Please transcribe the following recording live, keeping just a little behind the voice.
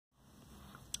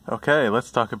Okay,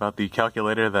 let's talk about the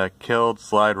calculator that killed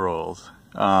slide rules.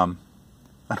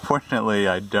 Unfortunately,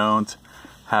 I don't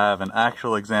have an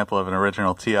actual example of an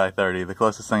original TI-30. The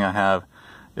closest thing I have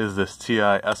is this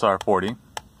TI-SR40.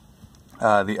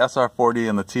 The SR40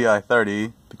 and the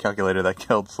TI-30, the calculator that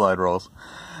killed slide rules,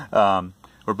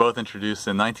 were both introduced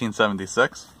in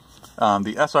 1976.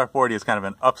 The SR40 is kind of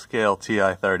an upscale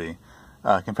TI-30.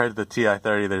 Compared to the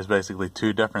TI-30, there's basically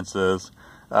two differences.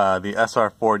 The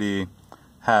SR40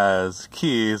 has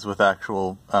keys with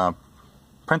actual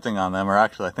printing on them, or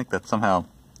actually I think that somehow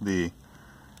the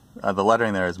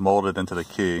lettering there is molded into the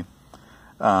key,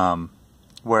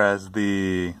 whereas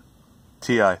the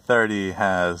TI-30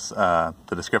 has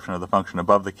the description of the function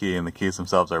above the key, and the keys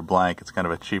themselves are blank. It's kind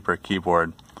of a cheaper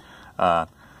keyboard. The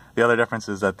other difference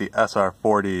is that the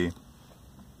SR40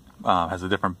 has a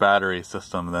different battery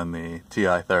system than the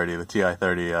TI-30. The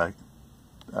TI-30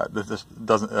 this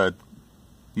doesn't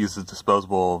uses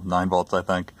disposable 9 volts, I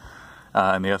think,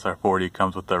 and the SR40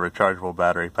 comes with a rechargeable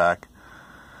battery pack.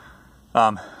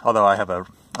 Although I have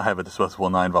a disposable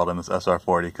 9 volt in this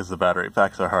SR40 because the battery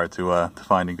packs are hard to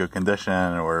find in good condition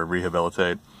or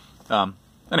rehabilitate.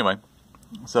 Anyway,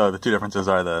 so the two differences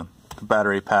are the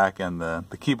battery pack and the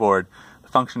keyboard. The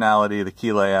functionality, the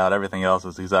key layout, everything else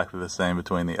is exactly the same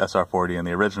between the SR40 and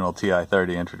the original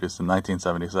TI-30 introduced in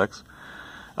 1976.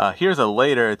 Here's a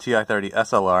later TI-30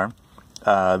 SLR.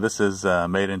 This is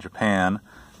made in Japan,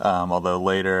 although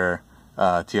later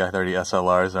TI-30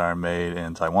 SLRs are made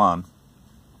in Taiwan.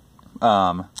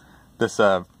 This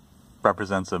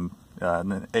represents an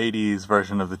 80s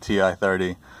version of the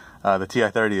TI-30. The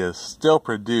TI-30 is still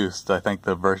produced. I think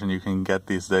the version you can get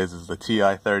these days is the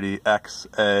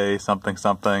TI-30XA something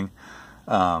something,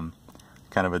 kind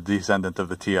of a descendant of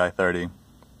the TI-30.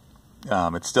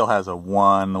 It still has a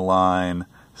one-line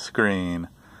screen.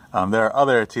 There are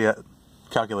other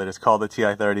calculators called the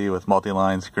TI-30 with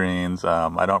multi-line screens.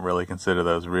 I don't really consider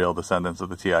those real descendants of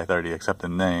the TI-30 except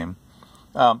in name.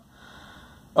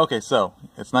 Okay, so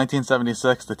it's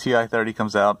 1976, the TI-30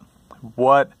 comes out.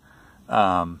 Why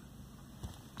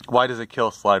does it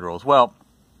kill slide rules? Well,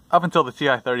 up until the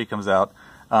TI-30 comes out,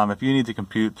 if you need to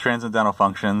compute transcendental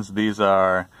functions, these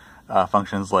are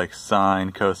functions like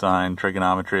sine, cosine,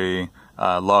 trigonometry,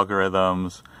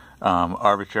 logarithms,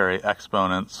 arbitrary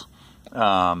exponents.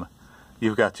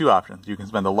 You've got two options. You can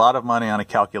spend a lot of money on a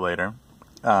calculator.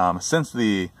 Since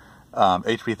the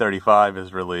HP35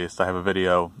 is released, I have a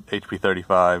video,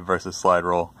 HP35 versus slide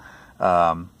rule.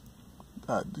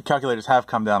 Calculators have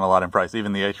come down a lot in price.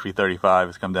 Even the HP35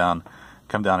 has come down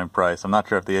in price. I'm not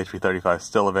sure if the HP35 is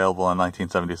still available in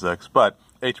 1976, but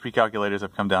HP calculators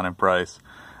have come down in price.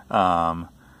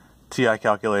 TI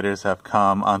calculators have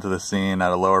come onto the scene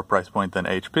at a lower price point than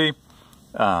HP.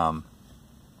 Kind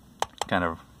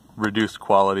of reduced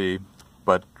quality,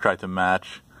 but tried to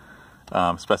match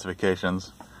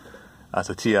specifications.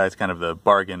 So TI is kind of the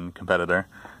bargain competitor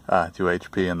to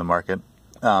HP in the market.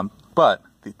 But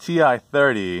the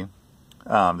TI-30,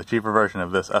 the cheaper version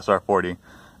of this SR40,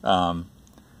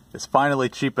 is finally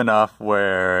cheap enough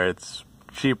where it's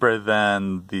cheaper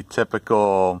than the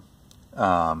typical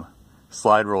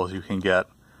slide rules you can get.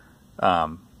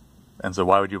 And so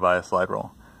why would you buy a slide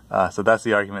rule? So that's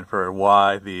the argument for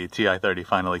why the TI-30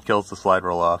 finally kills the slide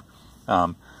rule off.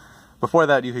 Before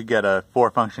that, you could get a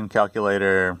 4-function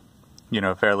calculator,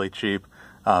 fairly cheap,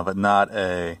 but not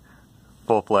a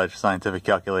full-fledged scientific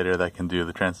calculator that can do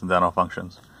the transcendental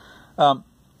functions.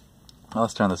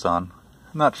 Let's turn this on.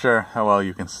 I'm not sure how well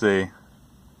you can see.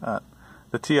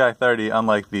 The TI-30,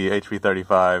 unlike the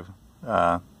HP35,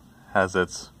 has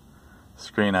its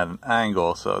screen at an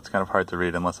angle, so it's kind of hard to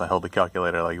read unless I hold the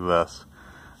calculator like this.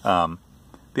 The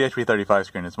HP35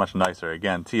 screen is much nicer.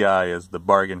 Again, TI is the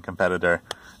bargain competitor,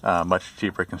 much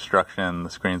cheaper construction. The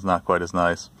screen's not quite as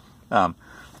nice. The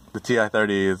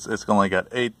TI-30 it's only got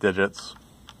 8 digits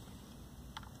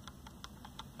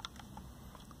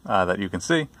that you can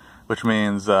see, which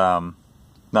means not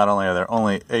only are there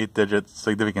only 8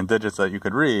 significant digits that you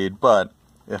could read, but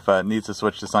if it needs to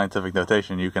switch to scientific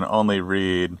notation, you can only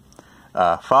read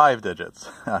 5 digits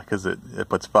because it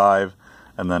puts 5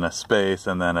 and then a space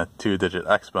and then a 2-digit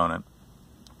exponent.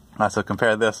 So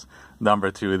compare this number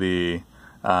to the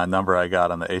number I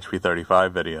got on the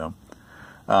HP35 video.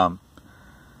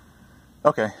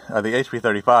 Okay, the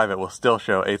HP35, it will still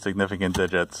show 8 significant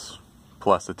digits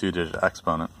plus a 2-digit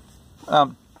exponent.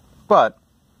 But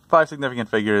 5 significant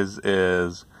figures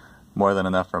is more than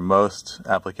enough for most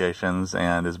applications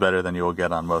and is better than you will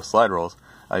get on most slide rules.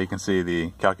 You can see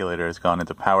the calculator has gone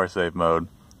into power save mode.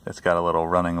 It's got a little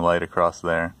running light across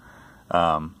there.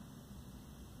 Does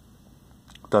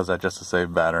that just to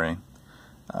save battery.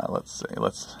 let's see,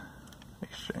 let's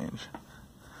exchange.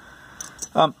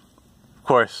 Of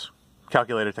course,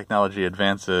 calculator technology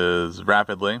advances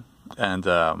rapidly, and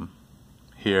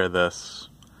here this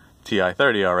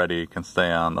TI-30 already can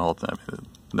stay on the whole time.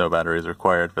 No batteries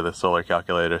required for the solar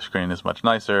calculator. Screen is much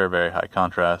nicer, very high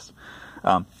contrast.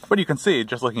 But you can see,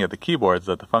 just looking at the keyboards,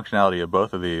 that the functionality of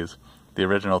both of these, the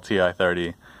original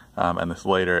TI-30 and this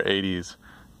later 80s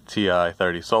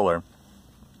TI-30 Solar,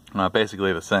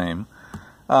 basically the same.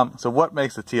 So what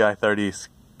makes the TI-30,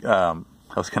 I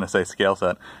was going to say scale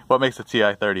set, what makes the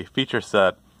TI-30 feature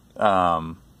set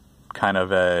kind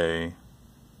of a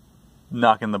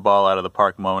knocking the ball out of the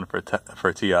park moment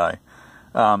for TI?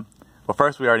 Well,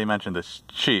 first we already mentioned it's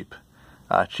cheap.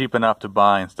 Cheap enough to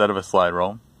buy instead of a slide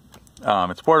roll.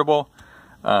 It's portable.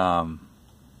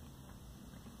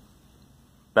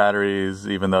 Batteries,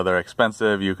 even though they're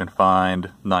expensive, you can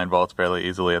find 9 volts fairly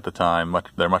easily at the time.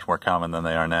 They're much more common than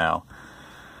they are now.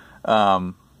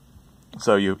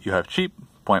 So you have cheap,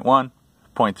 point 1.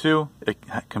 Point 2, it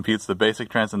computes the basic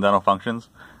transcendental functions.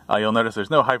 You'll notice there's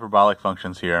no hyperbolic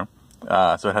functions here.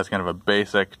 So it has kind of a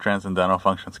basic transcendental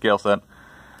function scale set.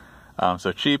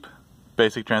 So cheap,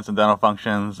 basic transcendental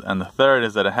functions, and the third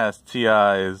is that it has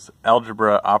TI's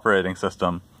algebra operating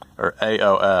system, or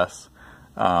AOS,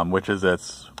 which is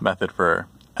its method for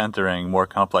entering more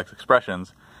complex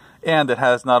expressions. And it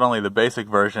has not only the basic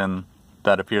version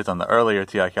that appears on the earlier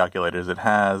TI calculators, it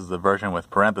has the version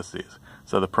with parentheses.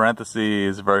 So the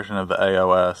parentheses version of the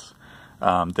AOS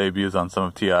debuts on some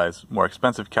of TI's more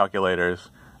expensive calculators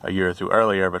a year or two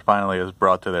earlier, but finally is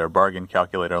brought to their bargain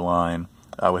calculator line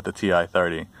with the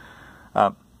TI-30.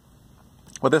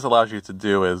 What this allows you to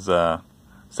do is,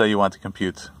 say you want to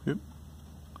compute, it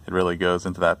really goes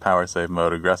into that power save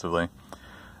mode aggressively.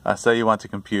 Say you want to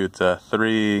compute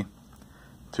 3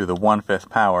 to the 1/5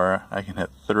 power. I can hit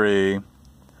 3,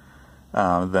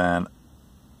 then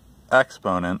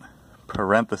exponent,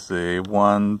 parenthesis,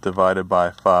 1 divided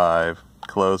by 5,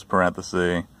 close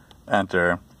parenthesis,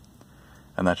 enter,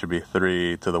 and that should be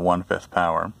 3 to the 1/5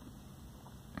 power.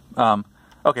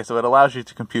 Okay, so it allows you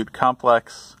to compute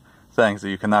complex things that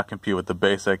you cannot compute with the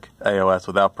basic AOS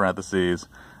without parentheses,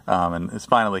 and it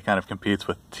finally kind of competes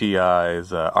with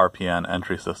TI's RPN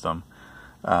entry system.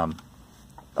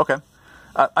 Okay.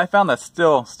 I found that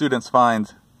still students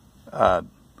find,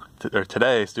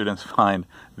 today students find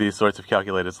these sorts of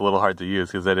calculators a little hard to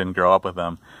use because they didn't grow up with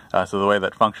them. So the way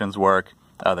that functions work,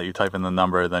 that you type in the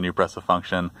number, then you press a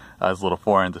function, is a little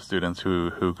foreign to students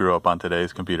who grew up on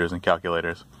today's computers and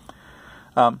calculators.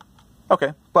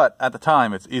 Okay, but at the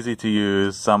time it's easy to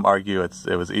use. Some argue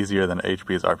it was easier than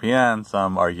HP's RPN.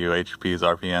 Some argue HP's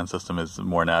RPN system is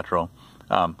more natural.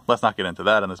 Let's not get into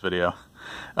that in this video.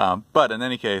 But in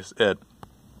any case, it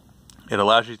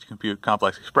allows you to compute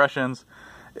complex expressions.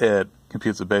 It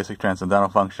computes the basic transcendental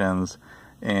functions,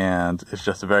 and it's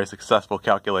just a very successful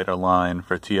calculator line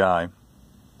for TI.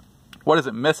 What is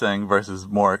it missing versus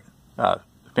more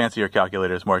fancier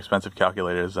calculators, more expensive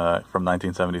calculators from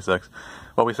 1976?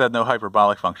 Well, we said no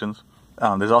hyperbolic functions.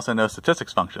 There's also no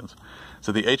statistics functions.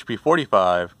 So the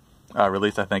HP45,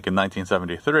 released I think in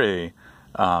 1973,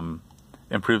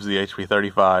 improves the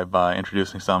HP35 by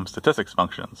introducing some statistics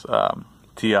functions.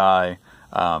 TI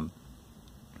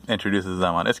introduces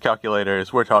them on its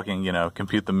calculators. We're talking,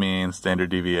 compute the mean, standard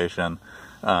deviation,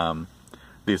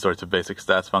 these sorts of basic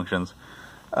stats functions.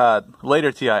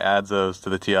 Later TI adds those to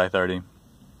the TI-30.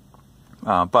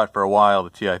 But for a while, the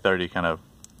TI-30 kind of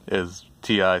is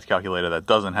TI's calculator that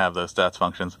doesn't have those stats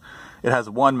functions. It has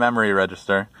one memory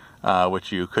register,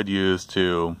 which you could use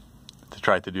to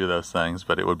try to do those things,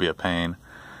 but it would be a pain.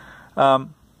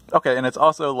 Okay, and it's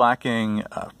also lacking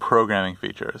programming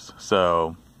features.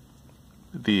 So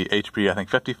the HP, I think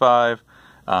 55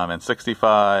 and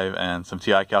 65 and some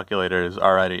TI calculators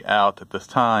already out at this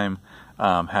time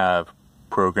have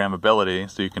programmability,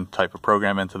 so you can type a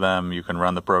program into them, you can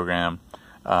run the program,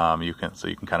 you can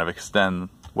kind of extend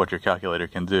what your calculator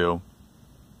can do.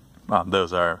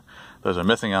 Those are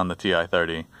missing on the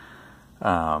TI-30,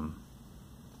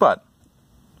 but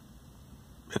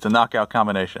it's a knockout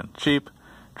combination: cheap,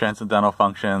 transcendental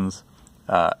functions,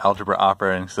 algebra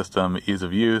operating system, ease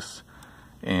of use,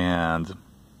 and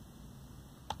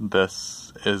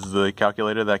this is the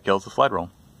calculator that kills the slide roll.